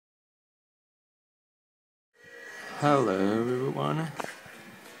Hello everyone.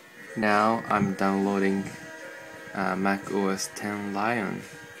 Now I'm downloading Mac OS X Lion.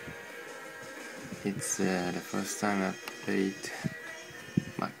 It's the first time I've played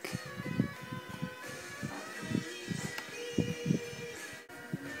Mac.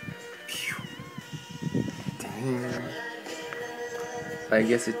 Dang. I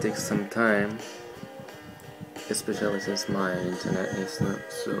guess it takes some time, especially since my internet is not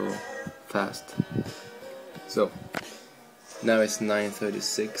so fast. So now it's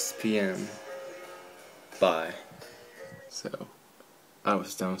 9:36 p.m. Bye. So I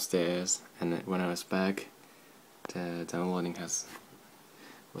was downstairs, and when I was back, the downloading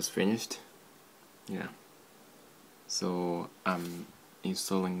was finished. Yeah. So I'm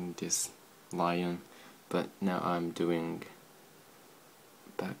installing this Lion, but now I'm doing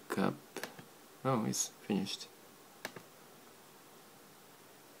backup. Oh, it's finished.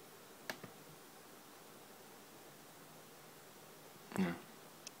 Yeah.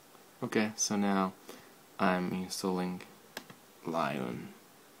 Okay, so now I'm installing Lion.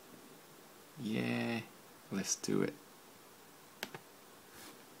 Yeah, let's do it.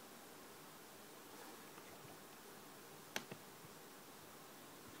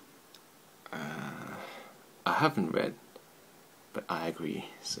 I haven't read, but I agree,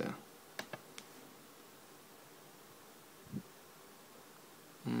 so.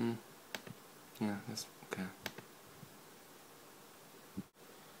 Yeah, that's okay.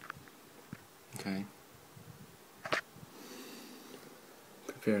 Okay.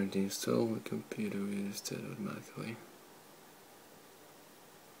 Preparing to install the computer will install automatically.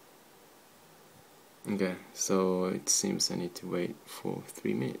 Okay, so it seems I need to wait for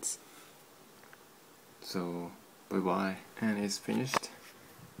 3 minutes. So bye bye, and it's finished,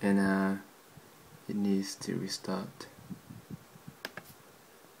 and it needs to restart.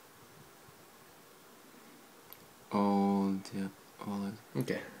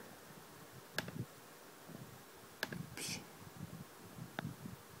 Okay.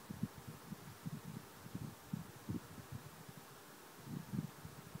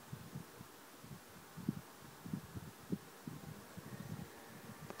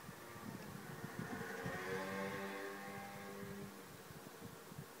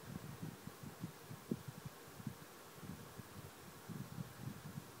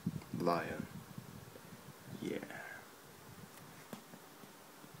 Lion. Yeah.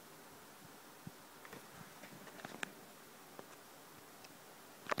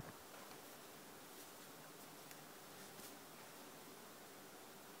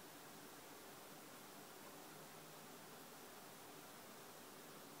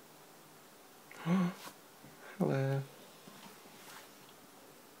 Hello.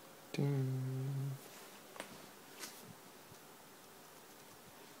 Ding.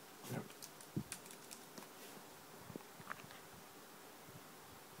 Yep.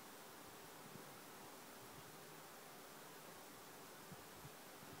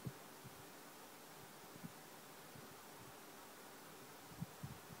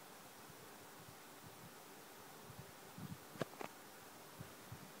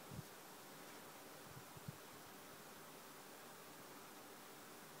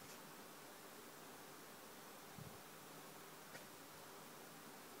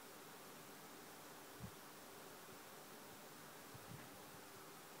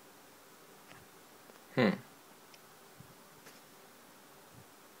 Hmm.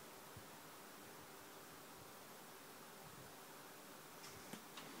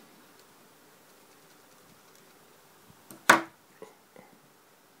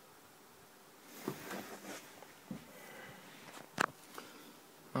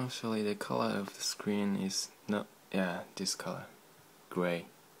 Actually, the color of the screen is not, yeah, this color, gray.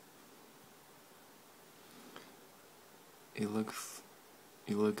 It looked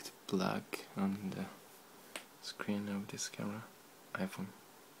black on the screen of this camera, iPhone.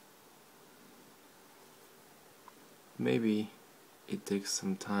 Maybe it takes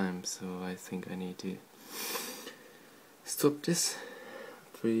some time, so I think I need to stop this.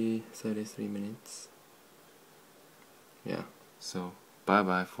 33 minutes. Yeah, so bye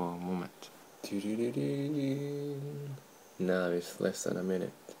bye for a moment. Now it's less than a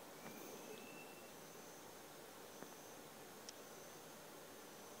minute.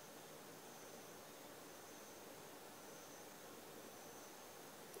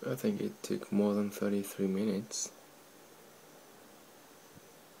 I think it took more than 33 minutes.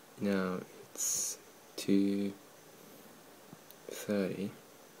 Now it's 2:30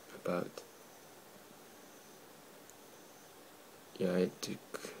 about. Yeah, it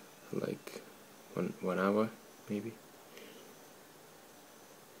took like one hour maybe.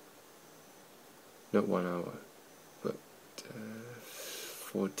 Not 1 hour.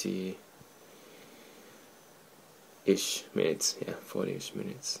 40-ish minutes. Yeah, 40-ish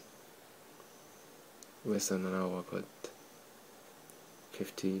minutes. Less than an hour, but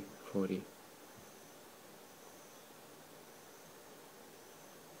 50, 40.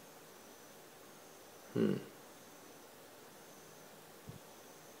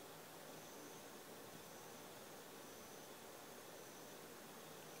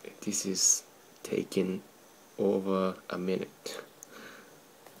 This is taking over a minute,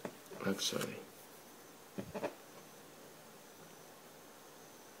 actually.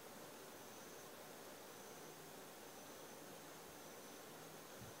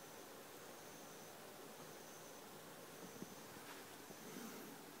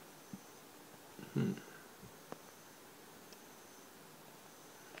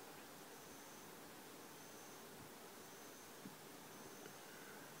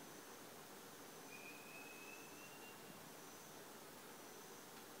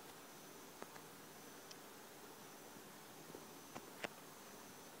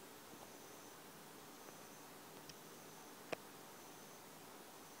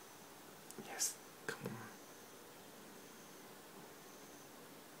 Yes, come on.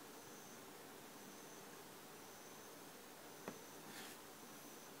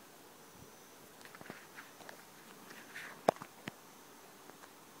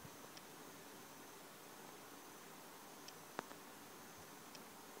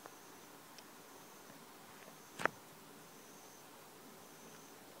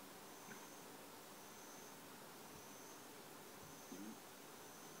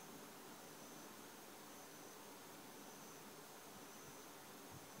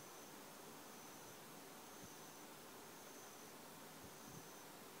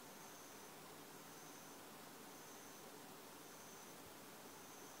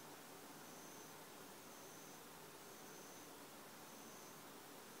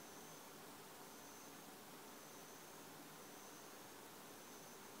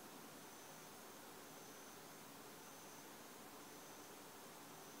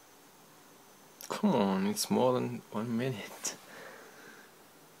 Come on, it's more than 1 minute.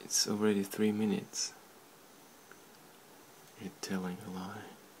 It's already 3 minutes. You're telling a lie.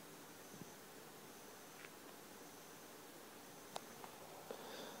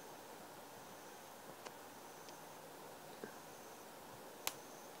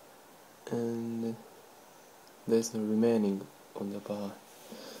 And there's no remaining on the bar.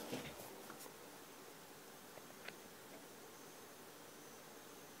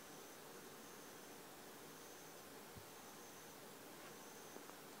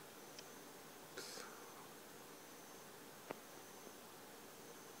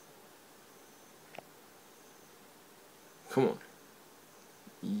 Come on.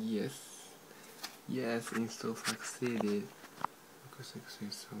 Yes. Yes, install succeeded. Because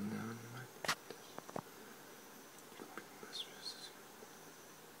access so now.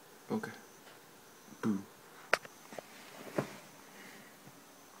 Okay. Boo.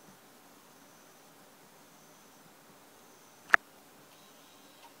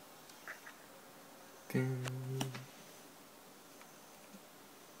 Ding.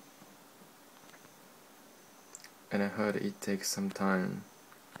 And I heard it takes some time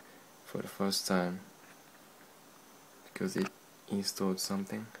for the first time because it installed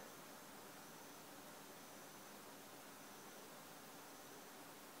something.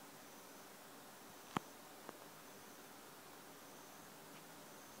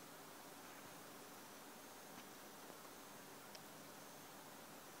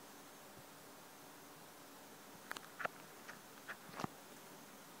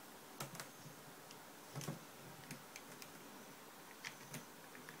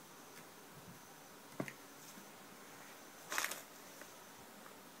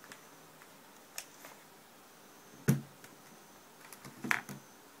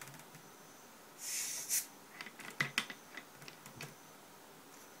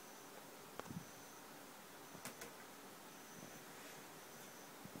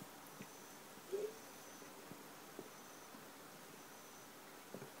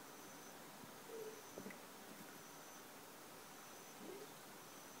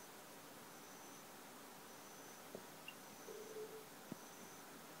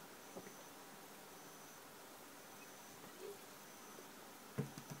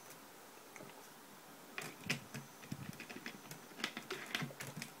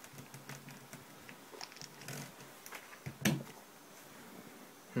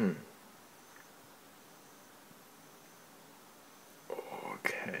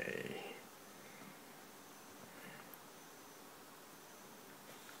 Okay.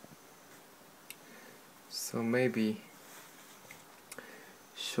 So maybe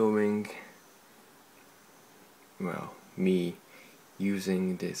showing, well, me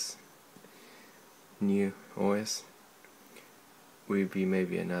using this new OS will be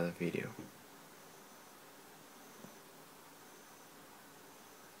maybe another video.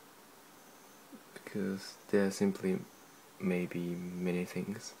 Because there are simply maybe many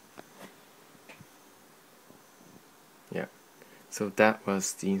things. Yeah, so that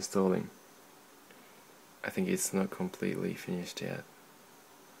was the installing. I think it's not completely finished yet,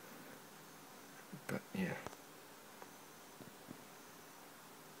 but yeah.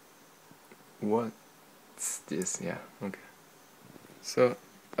 What's this? Yeah, okay. So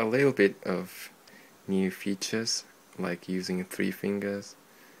a little bit of new features, like using 3 fingers,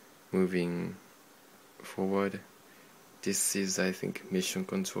 moving forward. This is, I think, mission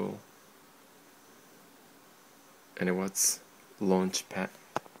control. And what's launch pad?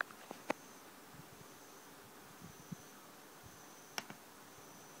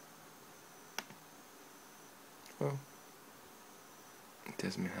 Oh, it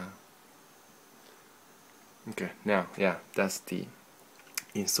tells me how. Okay, now, yeah, that's the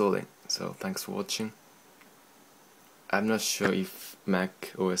installing. So thanks for watching. I'm not sure if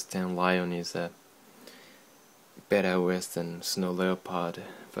Mac OS X Lion is a better OS than Snow Leopard,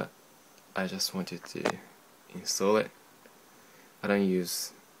 but I just wanted to install it. I don't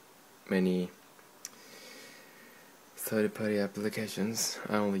use many third-party applications.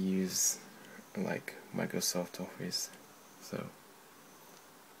 I only use like Microsoft Office, so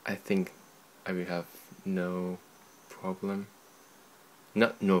I think I will have no problem.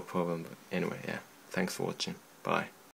 Not no problem, but anyway, yeah. Thanks for watching. Bye.